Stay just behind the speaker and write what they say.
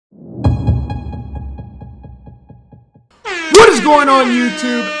What is going on,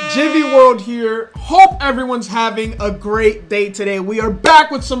 YouTube? Gyvis World here. Hope everyone's having a great day today. We are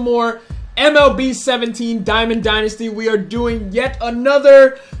back with some more MLB 17 Diamond Dynasty. We are doing yet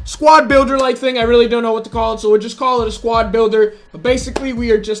another squad builder like thing. I really don't know what to call it, so we'll just call it a squad builder. But basically,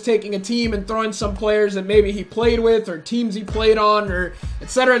 we are just taking a team and throwing some players that maybe he played with or teams he played on, or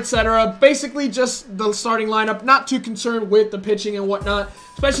etc, etc. Basically, just the starting lineup. Not too concerned with the pitching and whatnot,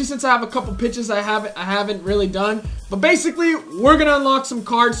 especially since I have a couple pitches I haven't really done. But basically, we're gonna unlock some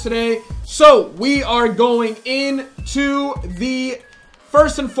cards today. So we are going into the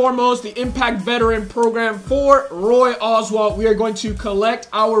first and foremost, the Impact Veteran Program for Roy Oswalt. We are going to collect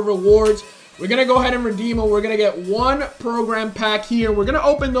our rewards. We're going to go ahead and redeem them. We're going to get one program pack here. We're going to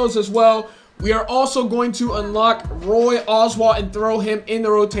open those as well. We are also going to unlock Roy Oswalt and throw him in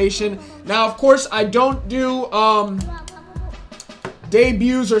the rotation. Now, of course, I don't do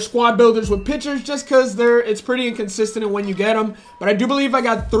debuts or squad builders with pitchers just because it's pretty inconsistent in when you get them. But I do believe I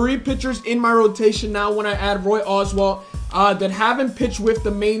got 3 pitchers in my rotation now when I add Roy Oswalt that haven't pitched with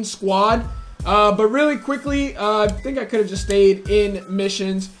the main squad. But really quickly, I think I could have just stayed in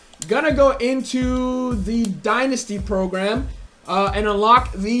missions. Gonna go into the Dynasty program and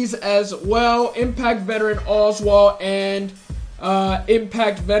unlock these as well. Impact Veteran Oswalt and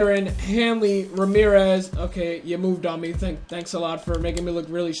Impact Veteran Hanley Ramirez. Okay, you moved on me. Thanks a lot for making me look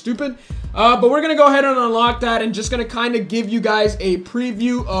really stupid. But we're going to go ahead and unlock that and just going to kind of give you guys a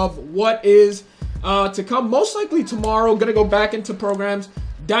preview of what is to come. Most likely tomorrow, going to go back into programs,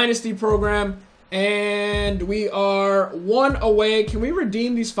 Dynasty program, and we are 1 away. Can we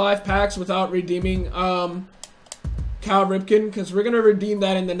redeem these 5 packs without redeeming Cal Ripken? Because we're going to redeem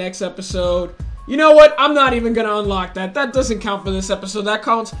that in the next episode. You know what? I'm not even going to unlock that. That doesn't count for this episode. That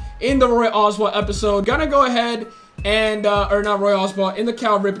counts in the Roy Oswalt episode. Gonna go ahead and, or not Roy Oswalt, in the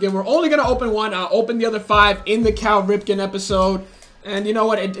Cal Ripken. We're only going to open 1. I'll open the other 5 in the Cal Ripken episode. And you know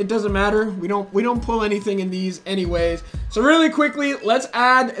what? It doesn't matter. We don't pull anything in these anyways. So really quickly, let's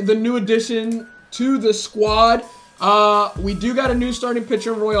add the new addition to the squad. We do got a new starting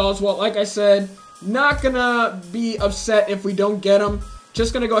pitcher in Roy Oswalt. Like I said, not going to be upset if we don't get him.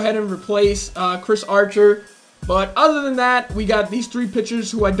 Just going to go ahead and replace Chris Archer. But other than that, we got these 3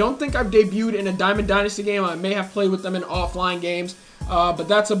 pitchers who I don't think I've debuted in a Diamond Dynasty game. I may have played with them in offline games. But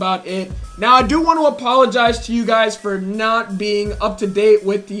that's about it. Now, I do want to apologize to you guys for not being up to date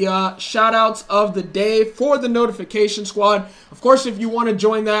with the shout-outs of the day for the notification squad. Of course, if you want to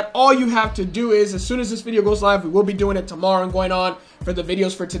join that, all you have to do is, as soon as this video goes live, we will be doing it tomorrow and going on for the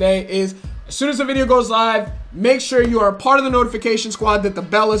videos for today, is as soon as the video goes live, make sure you are a part of the notification squad, that the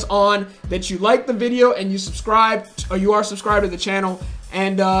bell is on, that you like the video and you subscribe, or you are subscribed to the channel.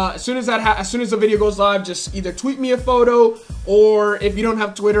 And as soon as the video goes live, just either tweet me a photo, or if you don't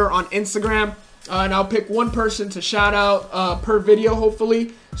have Twitter, on Instagram, and I'll pick one person to shout out per video,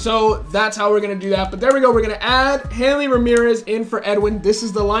 hopefully. So that's how we're gonna do that. But there we go. We're gonna add Hanley Ramirez in for Edwin. This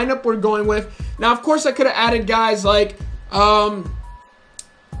is the lineup we're going with. Now, of course, I could have added guys like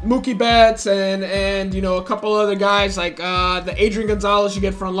Mookie Betts and you know, a couple other guys like the Adrian Gonzalez you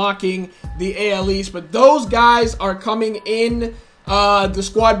get for unlocking the AL East. But those guys are coming in the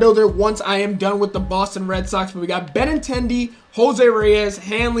squad builder once I am done with the Boston Red Sox. But we got Benintendi, Jose Reyes,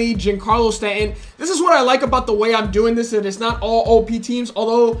 Hanley, Giancarlo Stanton. This is what I like about the way I'm doing this, that it's not all OP teams,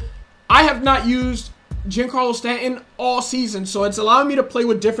 although I have not used Giancarlo Stanton all season, so it's allowing me to play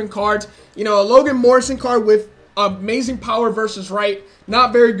with different cards. You know, a Logan Morrison card with amazing power versus right,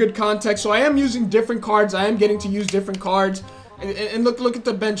 not very good context, so I am using different cards. I am getting to use different cards. And look at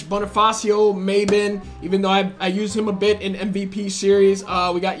the bench. Bonifacio, Maben, even though I used him a bit in MVP series.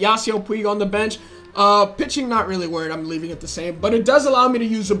 We got Yasiel Puig on the bench. Pitching, not really worried. I'm leaving it the same. But it does allow me to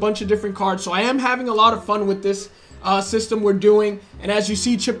use a bunch of different cards. So I am having a lot of fun with this system we're doing. And as you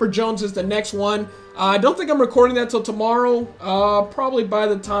see, Chipper Jones is the next one. I don't think I'm recording that till tomorrow. Probably by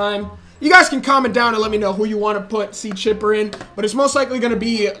the time. You guys can comment down and let me know who you want to see Chipper in. But it's most likely going to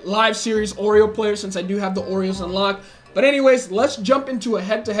be live series Oriole player, since I do have the Orioles unlocked. But anyways, let's jump into a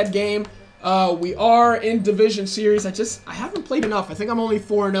head-to-head game. We are in Division Series. I haven't played enough. I think I'm only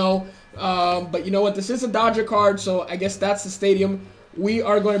 4-0. But you know what? This is a Dodger card, so I guess that's the stadium we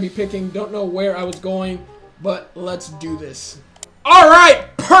are going to be picking. Don't know where I was going, but let's do this. All right,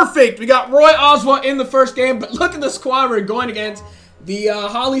 perfect. We got Roy Oswalt in the first game, but look at the squad we're going against. The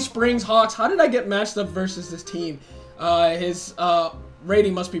Holly Springs Hawks. How did I get matched up versus this team? His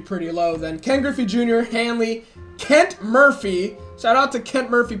rating must be pretty low then. Ken Griffey Jr., Hanley, Kent Murphy. Shout out to Kent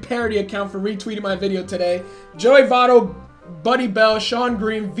Murphy parody account for retweeting my video today. Joey Votto, Buddy Bell, Sean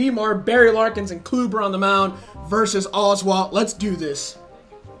Green, Vmar, Barry Larkins, and Kluber on the mound versus Oswalt. Let's do this.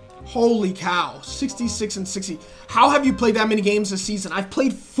 Holy cow, 66 and 60. How have you played that many games this season? I've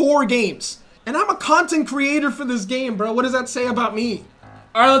played 4 games. And I'm a content creator for this game, bro. What does that say about me?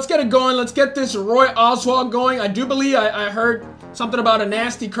 All right, let's get it going. Let's get this Roy Oswalt going. I do believe I heard something about a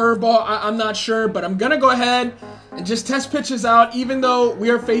nasty curveball. I'm not sure, but I'm going to go ahead and just test pitches out, even though we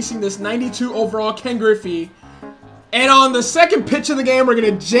are facing this 92 overall Ken Griffey. And on the second pitch of the game, we're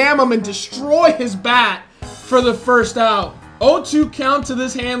going to jam him and destroy his bat for the first out. 0-2 count to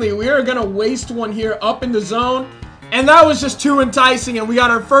this Hanley. We are going to waste one here up in the zone. And that was just too enticing, and we got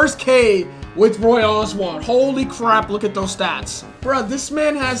our first K with Roy Oswalt. Holy crap, look at those stats. Bro, this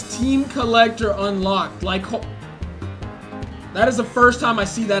man has Team Collector unlocked. Like, that is the first time I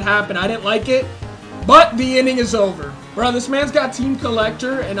see that happen. I didn't like it, but the inning is over. Bro, this man's got Team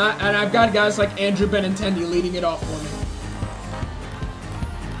Collector, and I've got guys like Andrew Benintendi leading it off for me.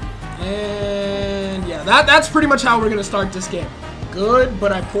 And yeah, that's pretty much how we're going to start this game. Good,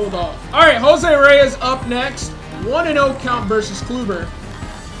 but I pulled off. All right, Jose Reyes up next. 1-0 count versus Kluber.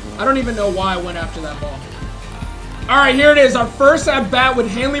 I don't even know why I went after that ball. All right, here it is. Our first at bat with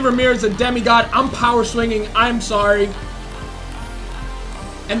Hanley Ramirez, a demigod. I'm power swinging. I'm sorry.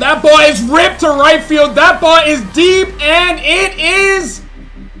 And that ball is ripped to right field. That ball is deep, and it is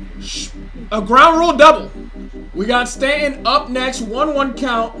a ground rule double. We got Stanton up next. 1-1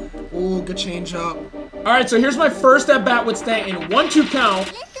 count. Ooh, good change up. All right, so here's my first at bat with Stanton. 1-2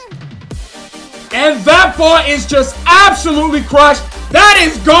 count. And that ball is just absolutely crushed. That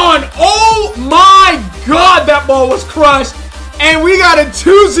is gone. Oh my God, that ball was crushed. And we got a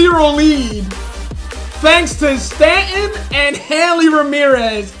 2-0 lead. Thanks to Stanton and Hanley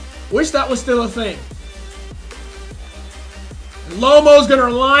Ramirez. Wish that was still a thing. Lomo's going to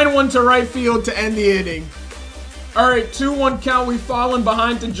line one to right field to end the inning. All right, 2-1 count. We've fallen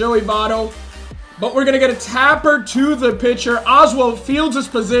behind to Joey Votto. But we're going to get a tapper to the pitcher. Oswalt fields his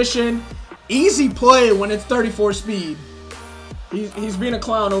position. Easy play when it's 34 speed. He's being a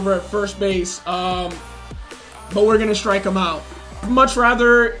clown over at first base, but we're going to strike him out. Much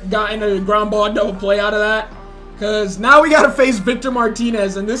rather gotten a ground ball double play out of that, because now we got to face Victor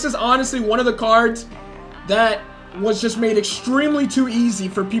Martinez, and this is honestly one of the cards that was just made extremely too easy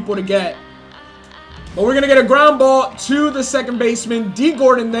for people to get. But we're going to get a ground ball to the second baseman, D.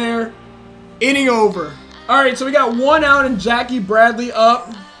 Gordon there. Inning over. All right, so we got 1 out and Jackie Bradley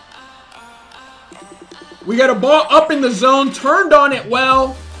up. We got a ball up in the zone, turned on it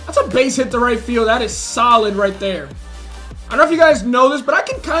well. That's a base hit to right field. That is solid right there. I don't know if you guys know this, but I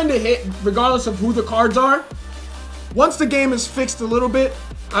can kind of hit regardless of who the cards are. Once the game is fixed a little bit,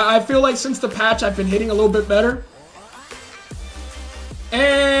 I feel like since the patch, I've been hitting a little bit better.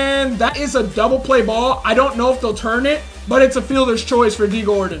 And that is a double play ball. I don't know if they'll turn it, but it's a fielder's choice for D.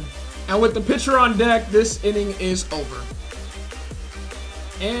 Gordon. And with the pitcher on deck, this inning is over.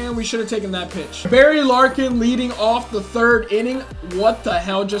 And we should have taken that pitch. Barry Larkin leading off the third inning. What the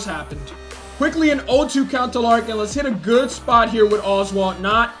hell just happened? Quickly an 0-2 count to Larkin. Let's hit a good spot here with Oswalt.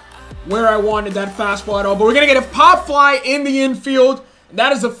 Not where I wanted that fastball at all. But we're going to get a pop fly in the infield.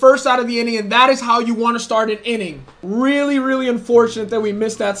 That is the first out of the inning. And that is how you want to start an inning. Really, really unfortunate that we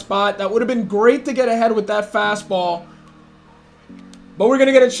missed that spot. That would have been great to get ahead with that fastball. But we're going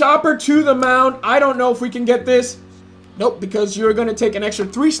to get a chopper to the mound. I don't know if we can get this. Nope, because you're going to take an extra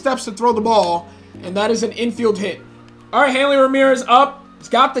 3 steps to throw the ball, and that is an infield hit. All right, Hanley Ramirez up. He's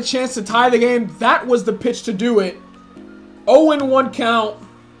got the chance to tie the game. That was the pitch to do it. 0-1 count.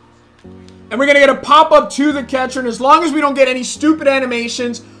 And we're going to get a pop-up to the catcher, and as long as we don't get any stupid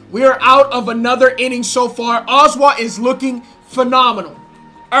animations, we are out of another inning so far. Oswalt is looking phenomenal.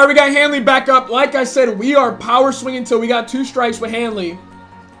 All right, we got Hanley back up. Like I said, we are power swinging until we got 2 strikes with Hanley.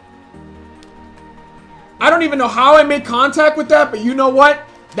 I don't even know how I made contact with that, but you know what?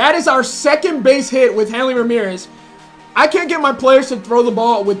 That is our second base hit with Hanley Ramirez. I can't get my players to throw the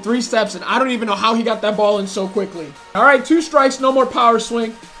ball with 3 steps, and I don't even know how he got that ball in so quickly. All right, 2 strikes, no more power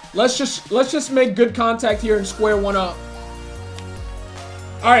swing. Let's just make good contact here and square one up.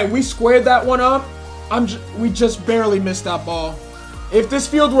 All right, we squared that one up. We just barely missed that ball. If this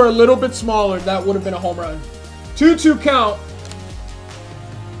field were a little bit smaller, that would have been a home run. 2-2 count.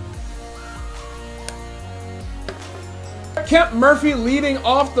 Kemp Murphy leading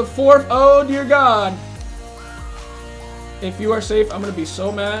off the 4th. Oh, dear God. If you are safe, I'm going to be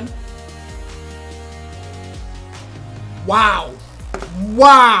so mad. Wow.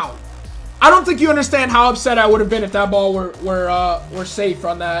 Wow. I don't think you understand how upset I would have been if that ball were safe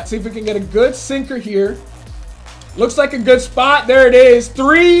on that. See if we can get a good sinker here. Looks like a good spot. There it is.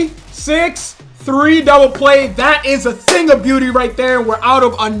 3-6-3 double play. That is a thing of beauty right there. We're out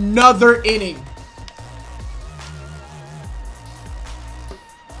of another inning.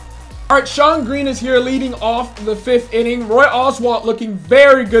 All right, Sean Green is here leading off the 5th inning. Roy Oswalt looking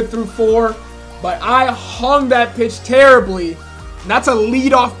very good through 4, but I hung that pitch terribly. And that's a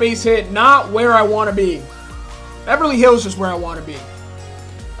leadoff base hit, not where I want to be. Beverly Hills is where I want to be.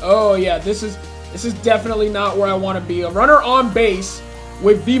 Oh yeah, this is definitely not where I want to be. A runner on base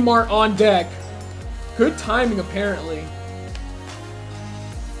with V-Mart on deck. Good timing apparently.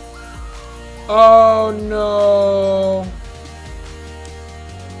 Oh no.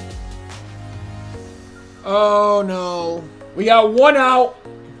 Oh no. We got 1 out.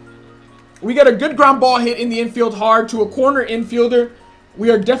 We got a good ground ball hit in the infield hard to a corner infielder. We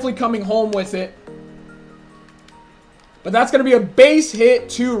are definitely coming home with it. But that's going to be a base hit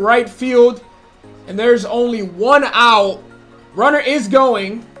to right field. And there's only 1 out. Runner is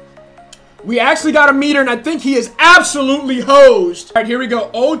going. We actually got a meter, and I think he is absolutely hosed. All right, here we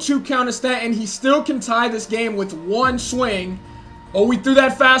go. 0-2 count of stat, and he still can tie this game with 1 swing. Oh, we threw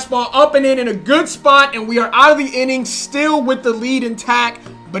that fastball up and in a good spot, and we are out of the inning still with the lead intact,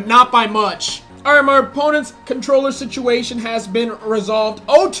 but not by much. All right, my opponent's controller situation has been resolved.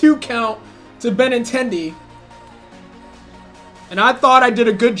 0-2 count to Benintendi. And I thought I did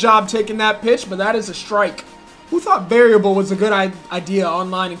a good job taking that pitch, but that is a strike. Who thought variable was a good idea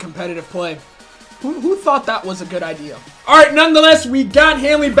online in competitive play? Who thought that was a good idea? All right, nonetheless, we got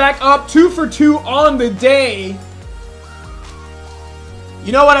Hanley back up 2 for 2 on the day.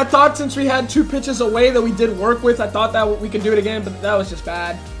 You know what? I thought since we had 2 pitches away that we did work with, I thought that we could do it again, but that was just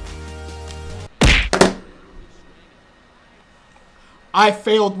bad. I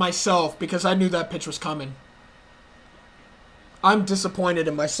failed myself because I knew that pitch was coming. I'm disappointed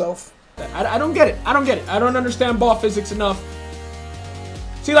in myself. I don't get it. I don't get it. I don't understand ball physics enough.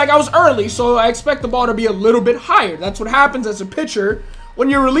 See, like, I was early, so I expect the ball to be a little bit higher. That's what happens as a pitcher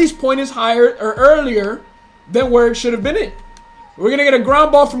when your release point is higher or earlier than where it should have been in. We're going to get a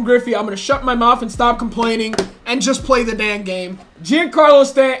ground ball from Griffey. I'm going to shut my mouth and stop complaining and just play the damn game. Giancarlo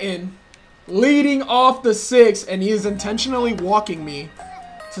Stanton leading off the 6th, and he is intentionally walking me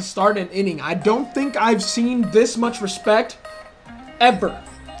to start an inning. I don't think I've seen this much respect ever.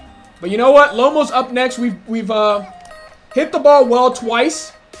 But you know what? Lomo's up next. We've hit the ball well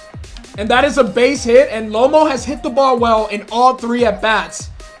twice, and that is a base hit, and Lomo has hit the ball well in all 3 at-bats.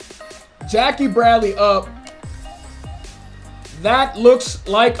 Jackie Bradley up. That looks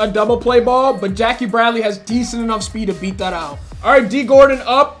like a double play ball, but Jackie Bradley has decent enough speed to beat that out. All right, D. Gordon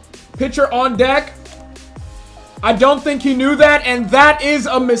up. Pitcher on deck. I don't think he knew that, and that is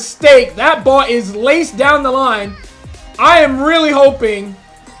a mistake. That ball is laced down the line. I am really hoping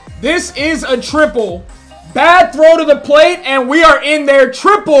this is a triple. Bad throw to the plate, and we are in there.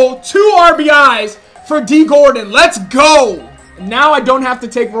 Triple, 2 RBIs for D. Gordon. Let's go. Now I don't have to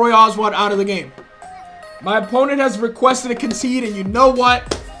take Roy Oswalt out of the game. My opponent has requested a concede, and you know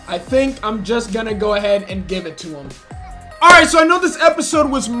what? I think I'm just going to go ahead and give it to him. All right, so I know this episode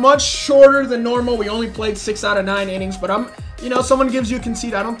was much shorter than normal. We only played 6 out of 9 innings, but you know, someone gives you a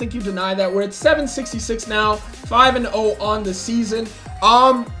concede. I don't think you deny that. We're at 766 now, 5-0 on the season.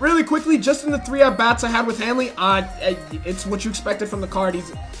 Really quickly, just in the 3 at-bats I had with Hanley, it's what you expected from the card.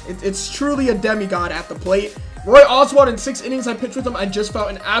 It's truly a demigod at the plate. Roy Oswalt, in 6 innings I pitched with him, I just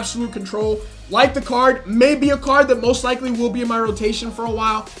felt in absolute control. Like the card, maybe a card that most likely will be in my rotation for a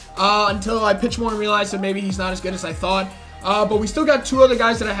while, until I pitch more and realize that maybe he's not as good as I thought. But we still got 2 other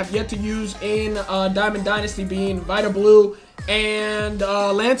guys that I have yet to use in Diamond Dynasty, being Vita Blue and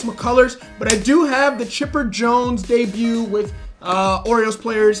Lance McCullers. But I do have the Chipper Jones debut with Orioles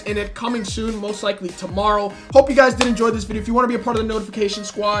players in it coming soon, most likely tomorrow. Hope you guys did enjoy this video. If you want to be a part of the notification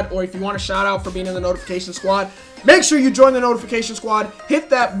squad, or if you want a shout out for being in the notification squad, make sure you join the notification squad. Hit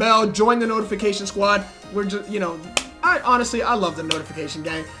that bell, join the notification squad. We're just, you know, honestly, I love the notification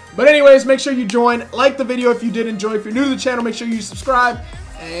gang. But anyways, make sure you join, like the video if you did enjoy. If you're new to the channel, make sure you subscribe,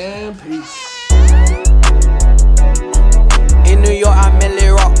 and peace.